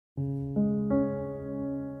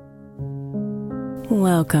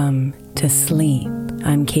Welcome to Sleep.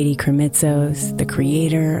 I'm Katie Kremitzos, the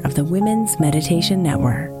creator of the Women's Meditation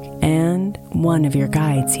Network and one of your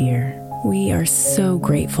guides here. We are so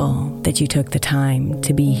grateful that you took the time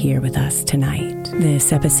to be here with us tonight.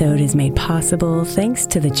 This episode is made possible thanks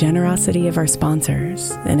to the generosity of our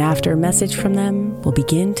sponsors, and after a message from them, we'll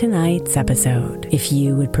begin tonight's episode. If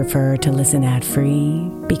you would prefer to listen ad-free,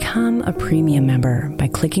 become a premium member by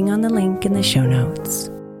clicking on the link in the show notes.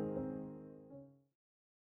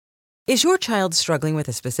 Is your child struggling with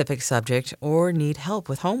a specific subject or need help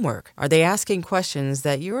with homework? Are they asking questions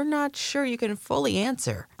that you're not sure you can fully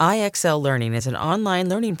answer? IXL Learning is an online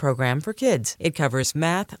learning program for kids. It covers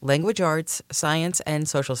math, language arts, science, and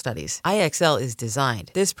social studies. IXL is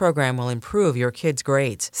designed. This program will improve your kids'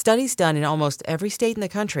 grades. Studies done in almost every state in the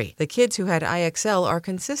country. The kids who had IXL are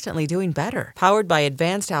consistently doing better. Powered by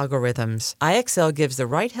advanced algorithms, IXL gives the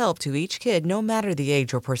right help to each kid no matter the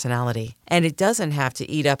age or personality. And it doesn't have to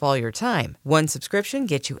eat up all your time. One subscription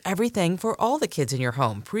gets you everything for all the kids in your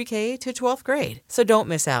home, pre-K to 12th grade. So don't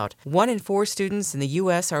miss out. 1 in 4 students in the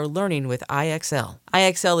U.S. are learning with IXL.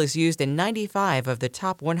 IXL is used in 95 of the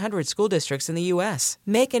top 100 school districts in the U.S.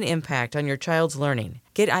 Make an impact on your child's learning.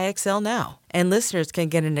 Get IXL now. And listeners can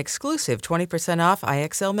get an exclusive 20% off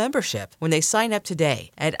IXL membership when they sign up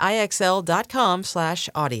today at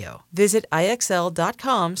IXL.com/audio. Visit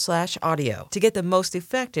IXL.com/audio to get the most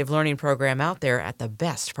effective learning program out there at the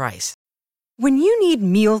best price. When you need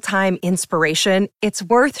mealtime inspiration, it's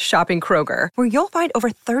worth shopping Kroger, where you'll find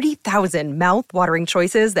over 30,000 mouth-watering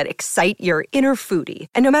choices that excite your inner foodie.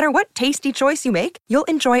 And no matter what tasty choice you make, you'll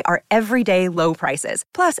enjoy our everyday low prices,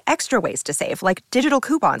 plus extra ways to save, like digital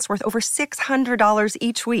coupons worth over $600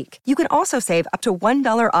 each week. You can also save up to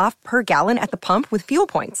 $1 off per gallon at the pump with fuel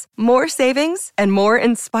points. More savings and more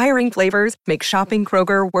inspiring flavors make shopping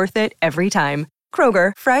Kroger worth it every time.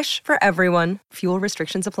 Kroger, fresh for everyone. Fuel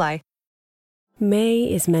restrictions apply. May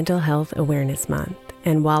is Mental Health Awareness Month,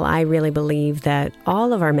 and while I really believe that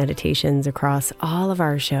all of our meditations across all of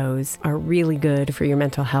our shows are really good for your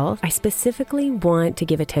mental health, I specifically want to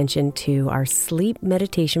give attention to our Sleep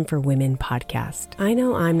Meditation for Women podcast. I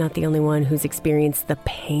know I'm not the only one who's experienced the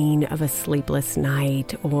pain of a sleepless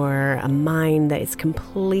night or a mind that is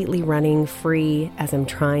completely running free as I'm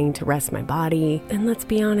trying to rest my body. And let's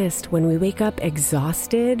be honest, when we wake up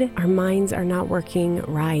exhausted, our minds are not working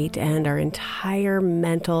right and our entire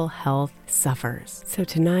mental health suffers. So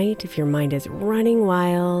tonight, if your mind is running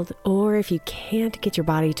wild or if you can't get your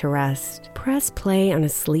body to rest, press play on a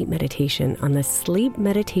sleep meditation on the Sleep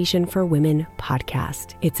Meditation for Women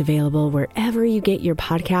podcast. It's available wherever you get your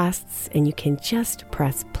podcasts, and you can just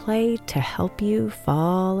press play to help you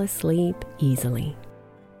fall asleep easily.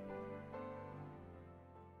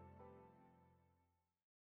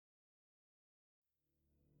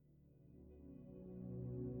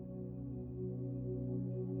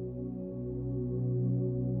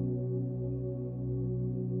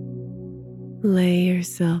 Lay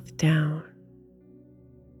yourself down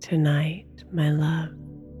tonight, my love,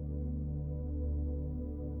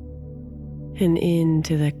 and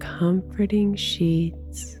into the comforting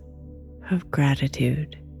sheets of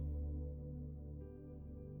gratitude.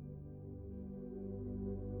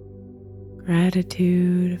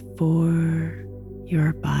 Gratitude for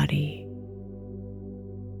your body.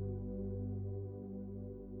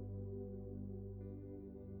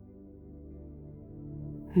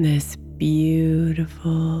 This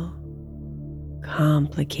beautiful,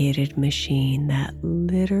 complicated machine that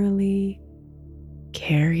literally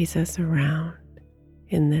carries us around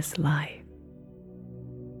in this life,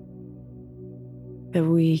 that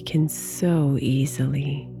we can so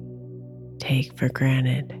easily take for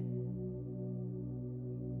granted.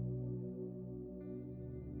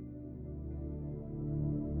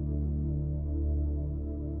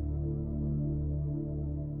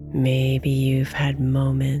 Maybe you've had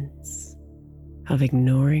moments of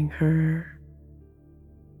ignoring her,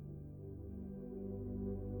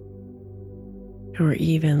 or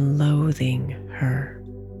even loathing her.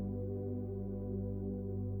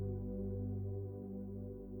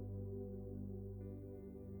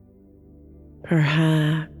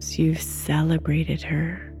 Perhaps you've celebrated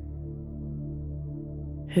her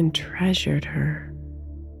and treasured her.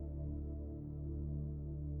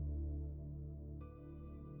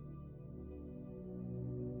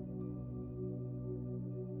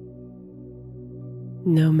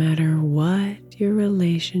 No matter what your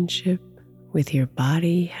relationship with your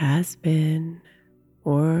body has been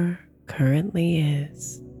or currently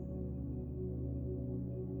is,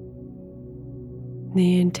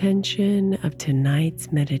 The intention of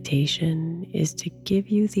tonight's meditation is to give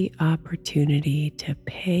you the opportunity to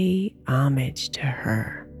pay homage to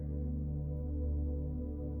her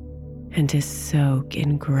and to soak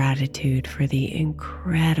in gratitude for the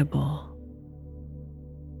incredible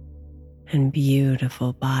and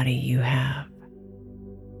beautiful body you have.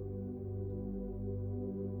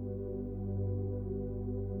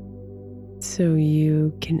 So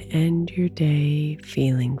you can end your day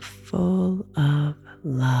feeling full of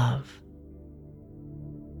love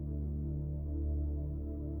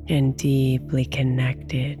and deeply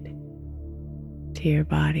connected to your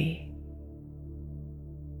body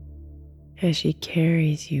as she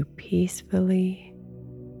carries you peacefully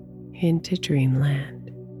into dreamland.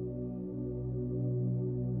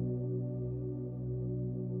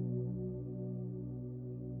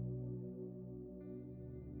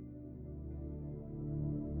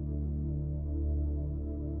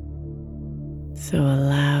 So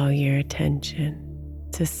allow your attention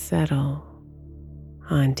to settle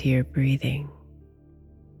onto your breathing.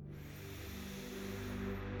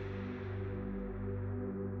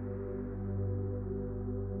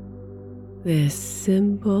 This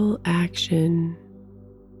simple action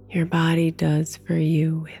your body does for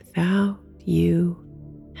you without you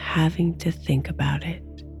having to think about it.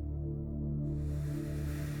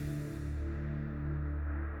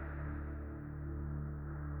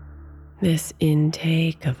 This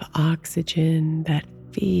intake of oxygen that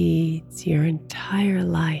feeds your entire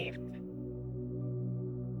life.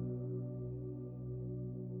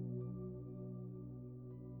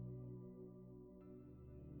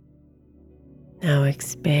 Now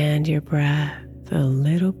expand your breath a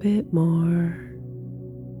little bit more,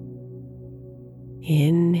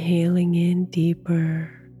 inhaling in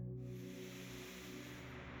deeper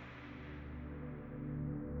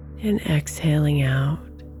and exhaling out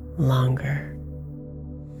longer.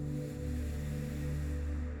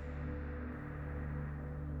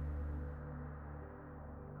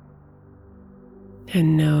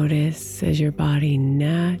 And notice as your body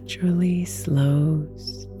naturally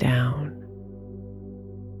slows down.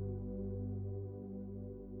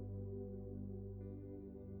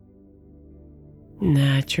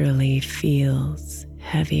 Naturally feels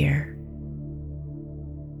heavier.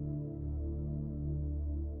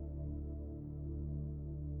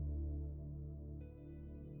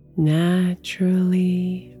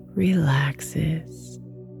 Naturally relaxes.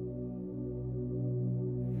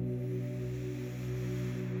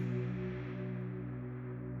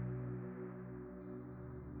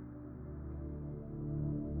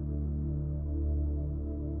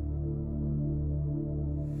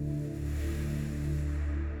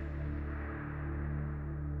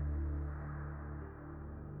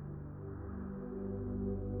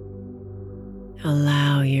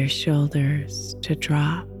 Allow your shoulders to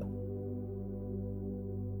drop.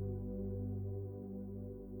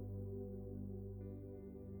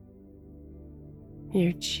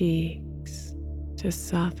 Your cheeks to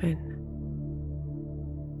soften.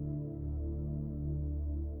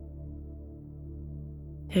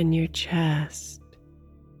 And your chest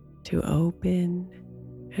to open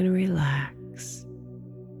and relax.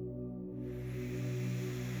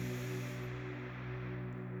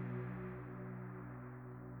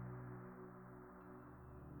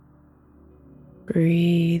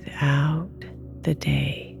 Breathe out the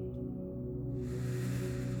day.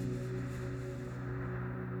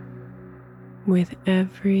 With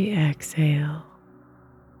every exhale,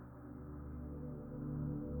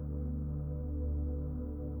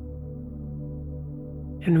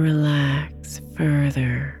 and relax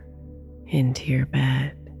further into your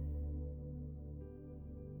bed.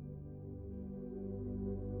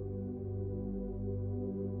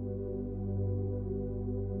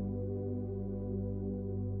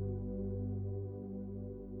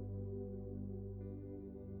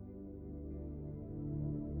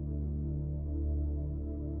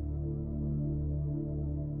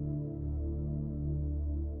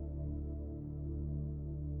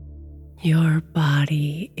 Your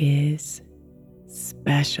body is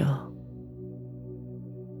special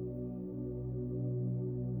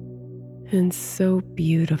and so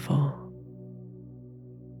beautiful.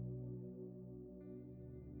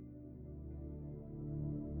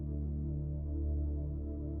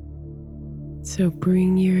 So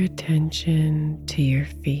bring your attention to your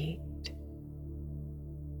feet.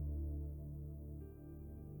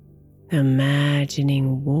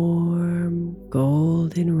 Imagining warm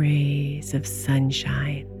golden rays of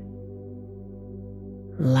sunshine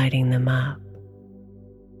lighting them up.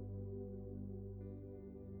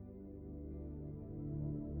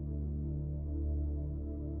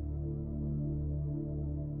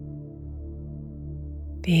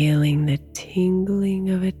 feeling the tingling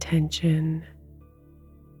of attention,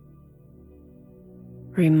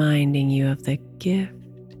 reminding you of the gift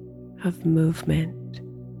of movement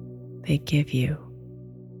they give you.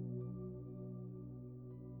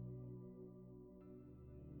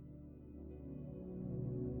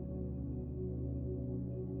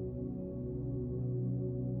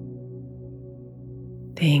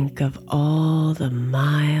 Think of all the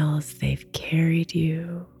miles they've carried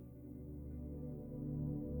you,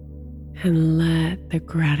 and let the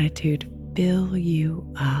gratitude fill you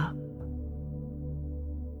up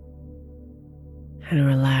and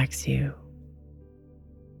relax you.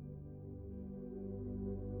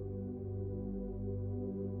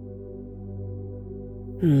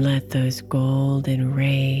 And let those golden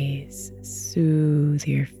rays soothe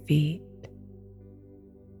your feet,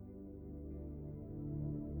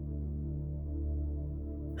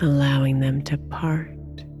 allowing them to part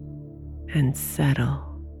and settle.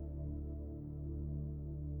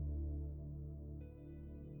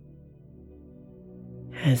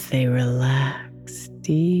 As they relax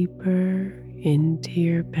deeper into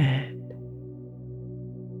your bed.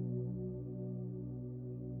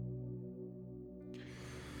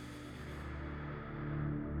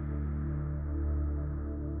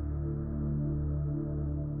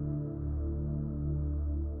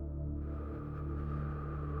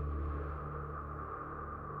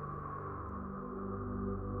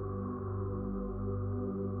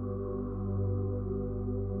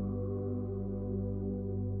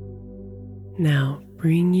 Now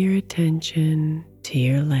bring your attention to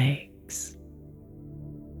your legs,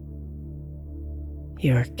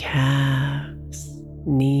 your calves,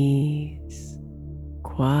 knees,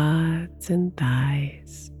 quads, and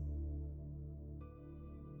thighs.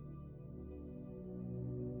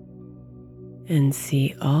 And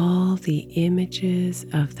see all the images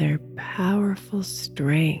of their powerful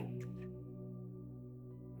strength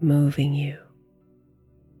moving you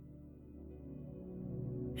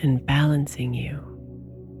and balancing you.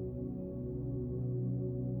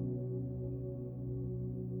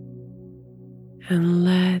 And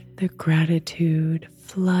let the gratitude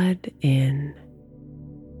flood in,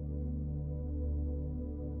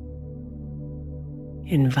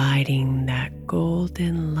 inviting that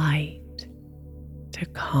golden light to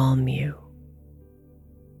calm you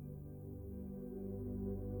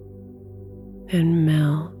and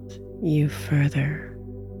melt you further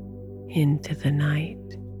into the night.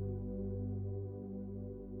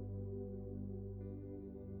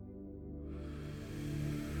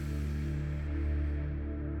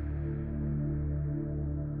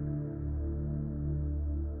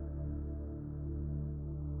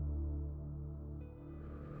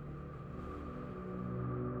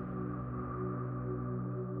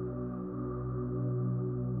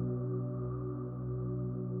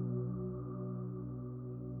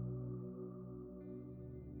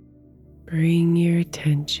 Bring your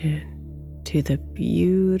attention to the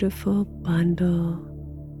beautiful bundle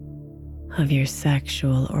of your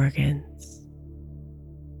sexual organs.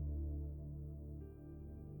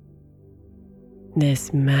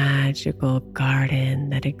 This magical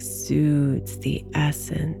garden that exudes the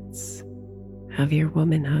essence of your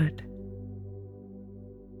womanhood.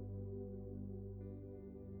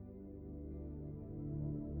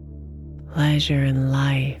 Pleasure and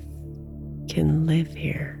life can live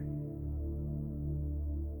here,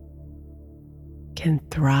 can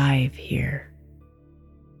thrive here.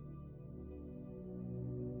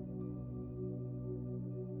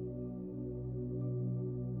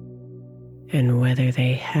 And whether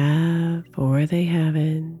they have or they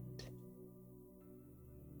haven't,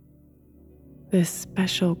 this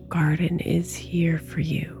special garden is here for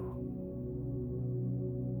you,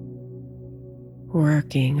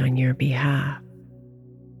 working on your behalf.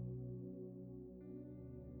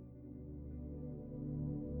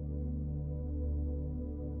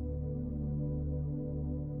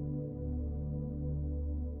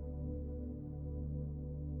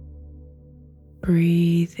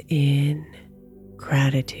 Breathe in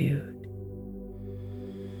gratitude.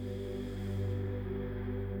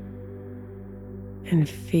 And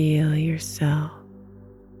feel yourself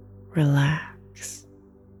relax.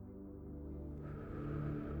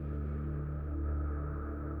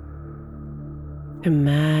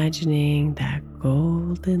 Imagining that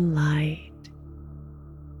golden light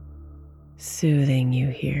soothing you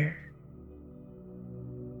here.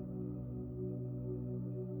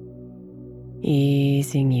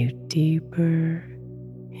 Easing you deeper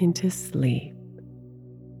into sleep.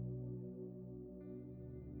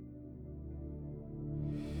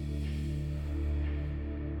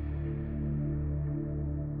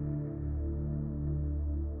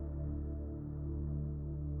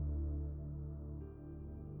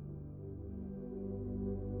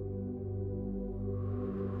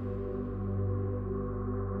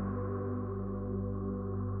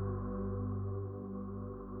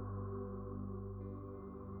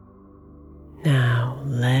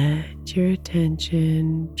 let your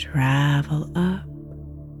attention travel up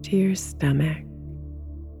to your stomach,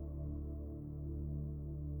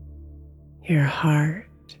 your heart,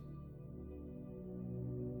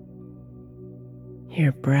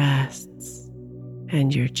 your breasts,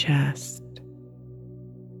 and your chest.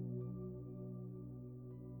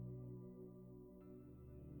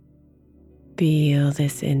 Feel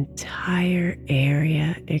this entire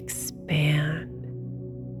area expand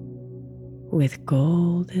with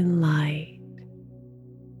golden light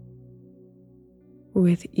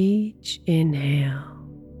with each inhale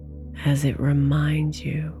as it reminds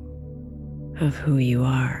you of who you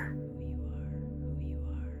are.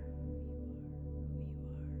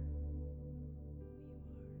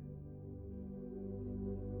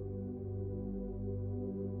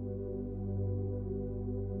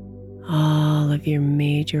 All of your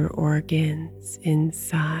major organs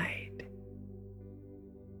inside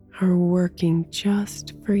are working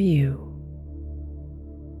just for you.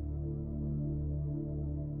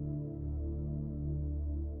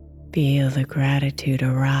 Feel the gratitude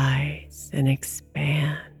arise and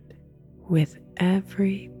expand with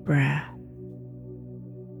every breath.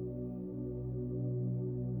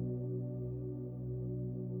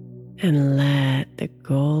 And let the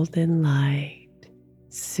golden light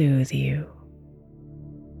soothe you.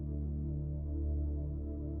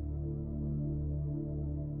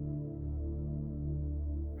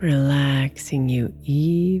 Relaxing you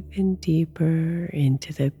even deeper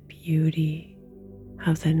into the beauty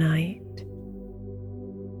of the night.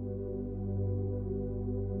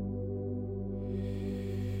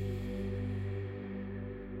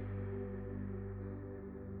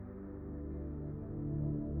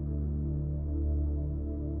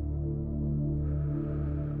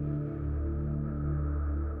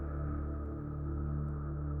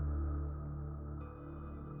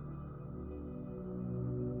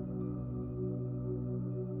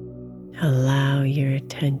 Allow your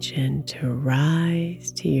attention to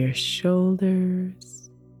rise to your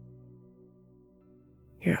shoulders,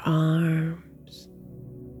 your arms,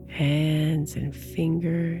 hands, and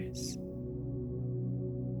fingers.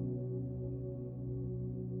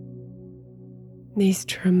 These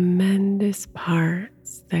tremendous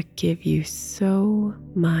parts that give you so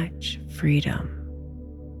much freedom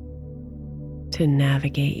to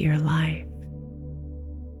navigate your life.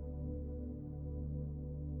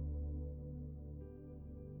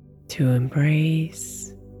 To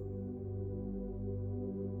embrace,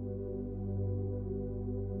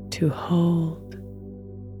 to hold,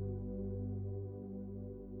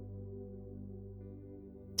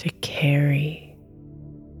 to carry,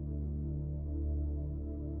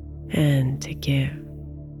 and to give.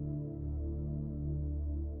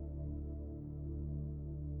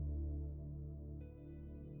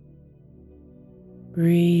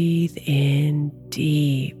 Breathe in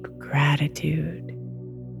deep gratitude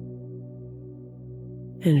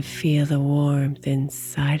and feel the warmth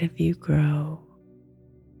inside of you grow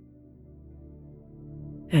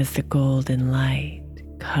as the golden light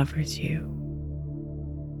covers you.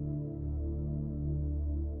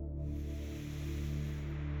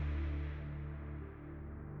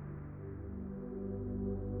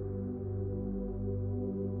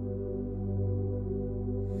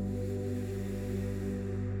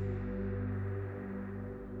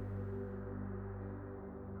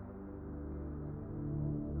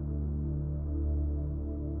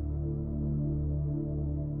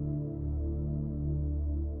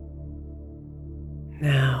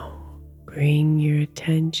 Now bring your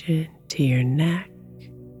attention to your neck,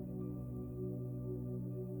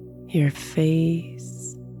 your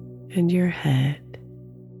face, and your head.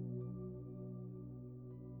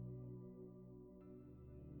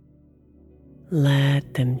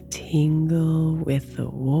 Let them tingle with the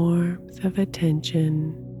warmth of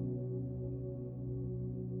attention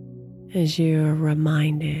as you are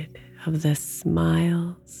reminded of the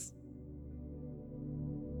smiles,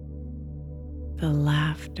 the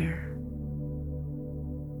laughter,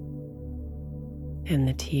 and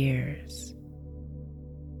the tears.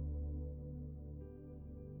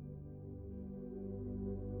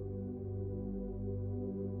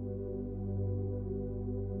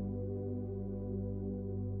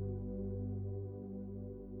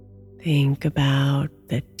 Think about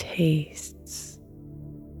the tastes,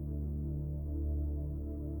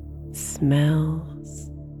 smells,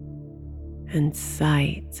 and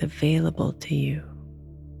sights available to you,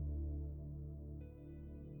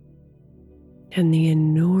 and the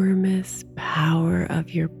enormous power of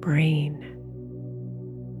your brain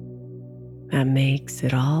that makes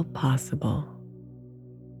it all possible.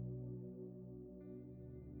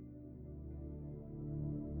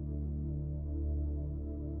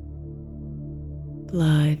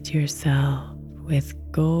 flood yourself with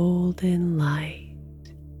golden light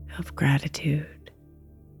of gratitude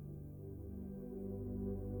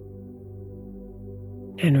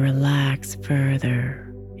and relax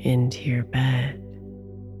further into your bed.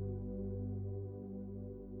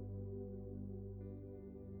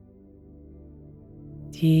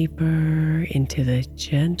 Deeper into the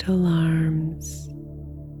gentle arms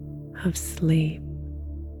of sleep.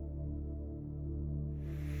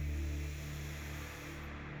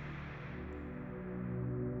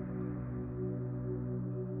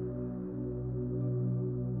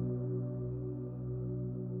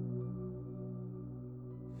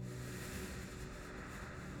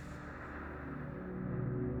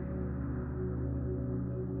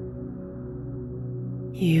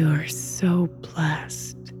 You are so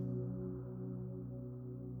blessed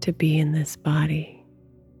to be in this body.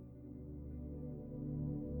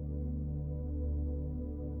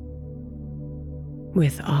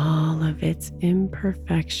 With all of its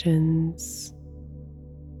imperfections,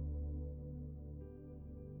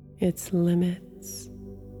 its limits,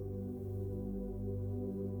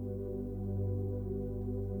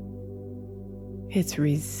 it's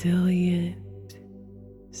resilient,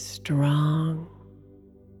 strong,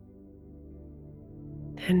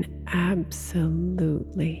 and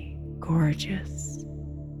absolutely gorgeous.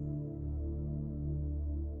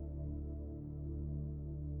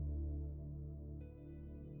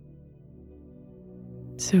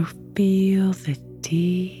 So feel the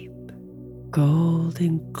deep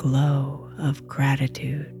golden glow of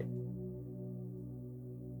gratitude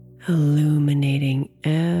illuminating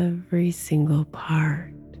every single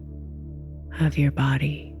part of your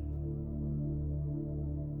body.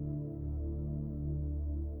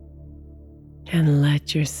 And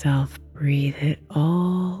let yourself breathe it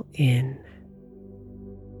all in.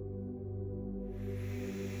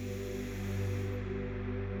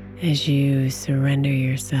 As you surrender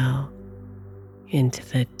yourself into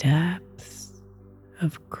the depths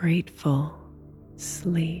of grateful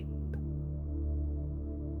sleep.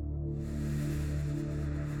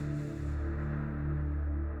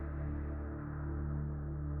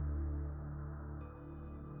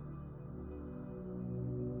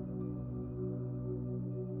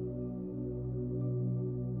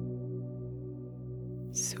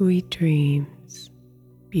 Sweet dreams,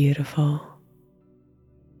 beautiful.